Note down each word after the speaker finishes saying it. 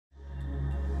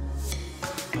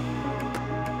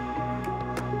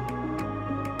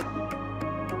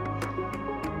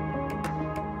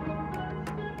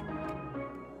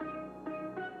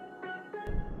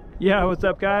Yeah, what's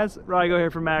up guys? Rygo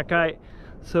here from MACkite.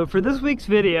 So for this week's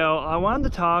video, I wanted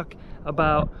to talk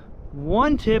about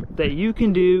one tip that you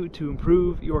can do to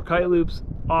improve your Kiteloops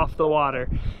off the water.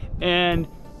 And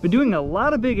been doing a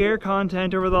lot of big air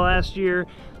content over the last year,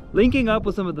 linking up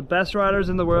with some of the best riders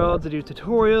in the world to do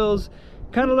tutorials,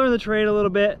 kind of learn the trade a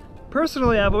little bit.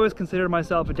 Personally, I've always considered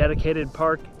myself a dedicated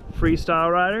park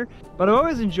freestyle rider, but I've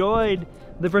always enjoyed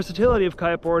the versatility of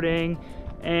kiteboarding,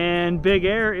 and big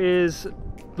air is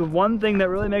the one thing that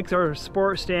really makes our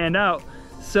sport stand out.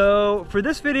 So for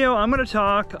this video, I'm going to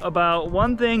talk about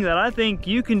one thing that I think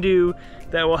you can do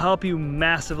that will help you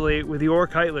massively with your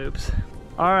Kiteloops.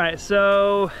 Alright,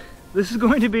 so this is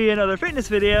going to be another fitness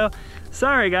video.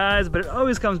 Sorry guys, but it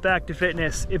always comes back to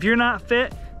fitness. If you're not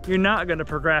fit, you're not going to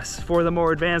progress for the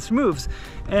more advanced moves.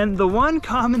 And the one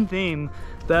common theme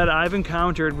that I've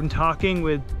encountered when talking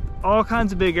with all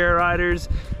kinds of big air riders,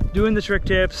 doing the trick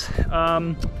tips,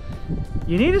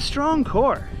 you need a strong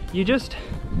core.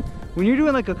 When you're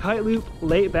doing like a kite loop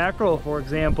late back roll, for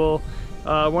example,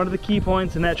 one of the key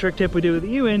points in that trick tip we do with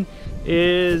Ewan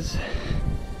is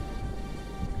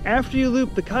after you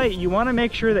loop the kite, you want to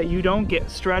make sure that you don't get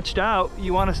stretched out.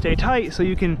 You want to stay tight so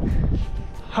you can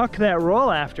huck that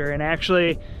roll after. And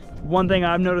actually, one thing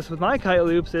I've noticed with my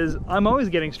Kiteloops is I'm always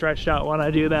getting stretched out when I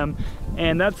do them.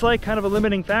 And that's like kind of a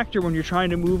limiting factor when you're trying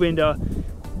to move into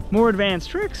more advanced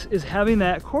tricks, is having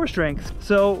that core strength.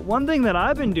 So one thing that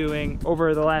I've been doing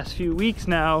over the last few weeks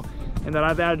now, and that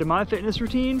I've added to my fitness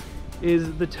routine,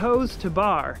 is the toes to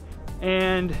bar.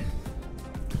 And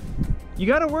you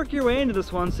got to work your way into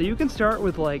this one, so you can start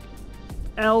with like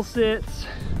L-sits,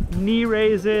 knee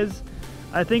raises.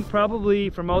 I think probably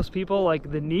for most people, like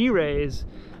the knee raise,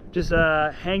 just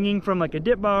hanging from like a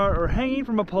dip bar or hanging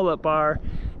from a pull-up bar,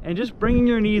 and just bringing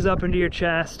your knees up into your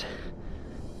chest.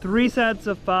 3 sets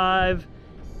of 5,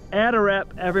 add a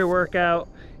rep every workout.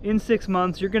 In 6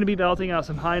 months, you're going to be belting out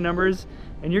some high numbers,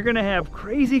 and you're going to have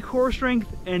crazy core strength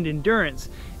and endurance.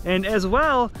 And as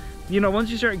well, you know, once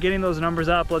you start getting those numbers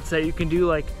up, let's say you can do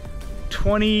like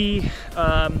 20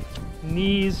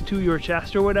 knees to your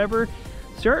chest or whatever,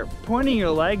 start pointing your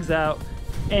legs out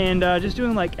and just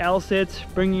doing like L-sits,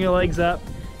 bringing your legs up.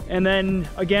 And then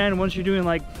again, once you're doing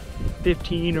like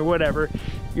 15 or whatever,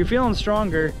 you're feeling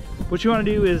stronger. What you want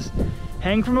to do is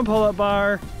hang from a pull-up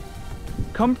bar,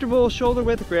 comfortable shoulder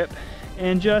width grip,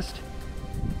 and just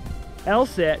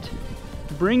L-sit,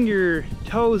 bring your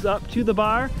toes up to the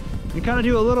bar, and kind of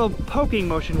do a little poking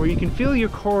motion where you can feel your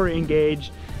core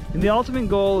engaged. And the ultimate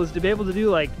goal is to be able to do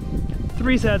like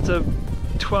 3 sets of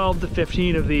 12 to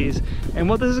 15 of these. And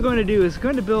what this is going to do is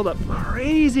going to build up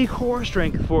crazy core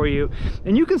strength for you.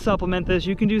 And you can supplement this,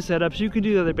 you can do setups, you can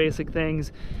do other basic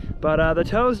things, but the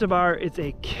toes to bar, it's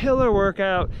a killer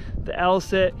workout. The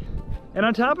L-sit, and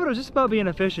on top of it, it's just about being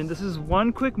efficient. This is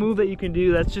one quick move that you can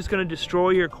do that's just going to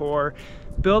destroy your core,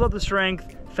 build up the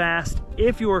strength fast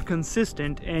if you're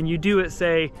consistent, and you do it,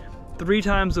 say, 3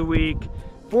 times a week,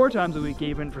 4 times a week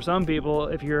even for some people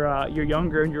if you're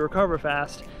younger and you recover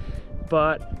fast.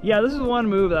 But yeah, this is one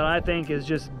move that I think is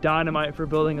just dynamite for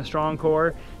building a strong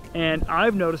core, and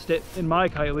I've noticed it in my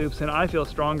Kiteloops and I feel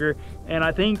stronger. And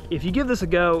I think if you give this a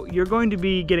go, you're going to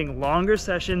be getting longer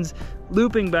sessions,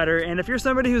 looping better. And if you're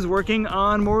somebody who's working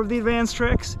on more of the advanced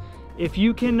tricks, if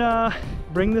you can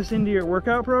bring this into your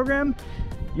workout program,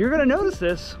 you're gonna notice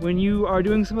this when you are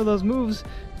doing some of those moves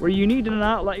where you need to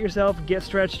not let yourself get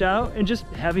stretched out and just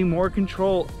having more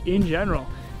control in general.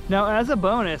 Now, as a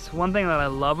bonus, one thing that I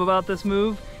love about this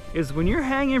move is when you're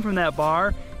hanging from that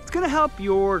bar, it's gonna help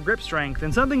your grip strength.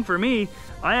 And something for me,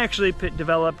 I actually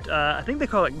developed, I think they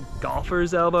call it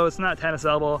golfer's elbow. It's not tennis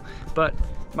elbow, but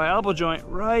my elbow joint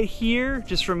right here,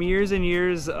 just from years and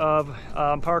years of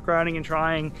park riding and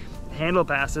trying handle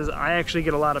passes, I actually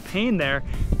get a lot of pain there.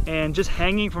 And just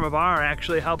hanging from a bar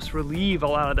actually helps relieve a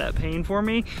lot of that pain for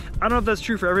me. I don't know if that's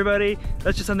true for everybody.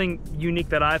 That's just something unique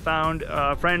that I found.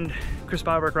 A friend, Chris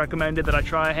Bobrick, recommended that I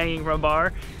try hanging from a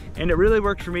bar, and it really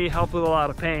worked for me, helped with a lot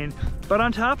of pain. But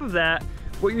on top of that,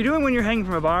 what you're doing when you're hanging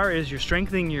from a bar is you're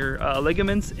strengthening your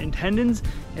ligaments and tendons,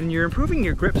 and you're improving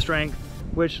your grip strength,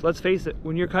 which, let's face it,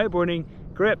 when you're kiteboarding,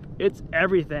 grip, it's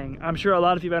everything. I'm sure a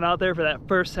lot of you have been out there for that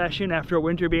first session after a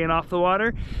winter being off the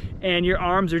water, and your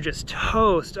arms are just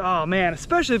toast. Oh man,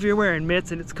 especially if you're wearing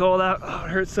mitts and it's cold out. Oh,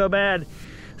 it hurts so bad.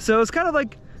 So it's kind of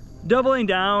like doubling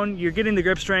down. You're getting the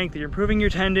grip strength, you're improving your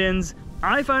tendons.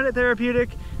 I find it therapeutic,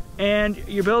 and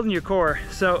you're building your core.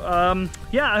 So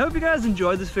yeah, I hope you guys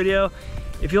enjoyed this video.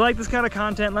 If you like this kind of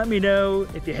content, let me know.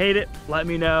 If you hate it, let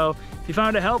me know. If you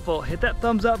found it helpful, hit that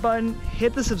thumbs up button,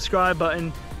 hit the subscribe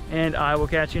button, and I will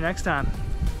catch you next time.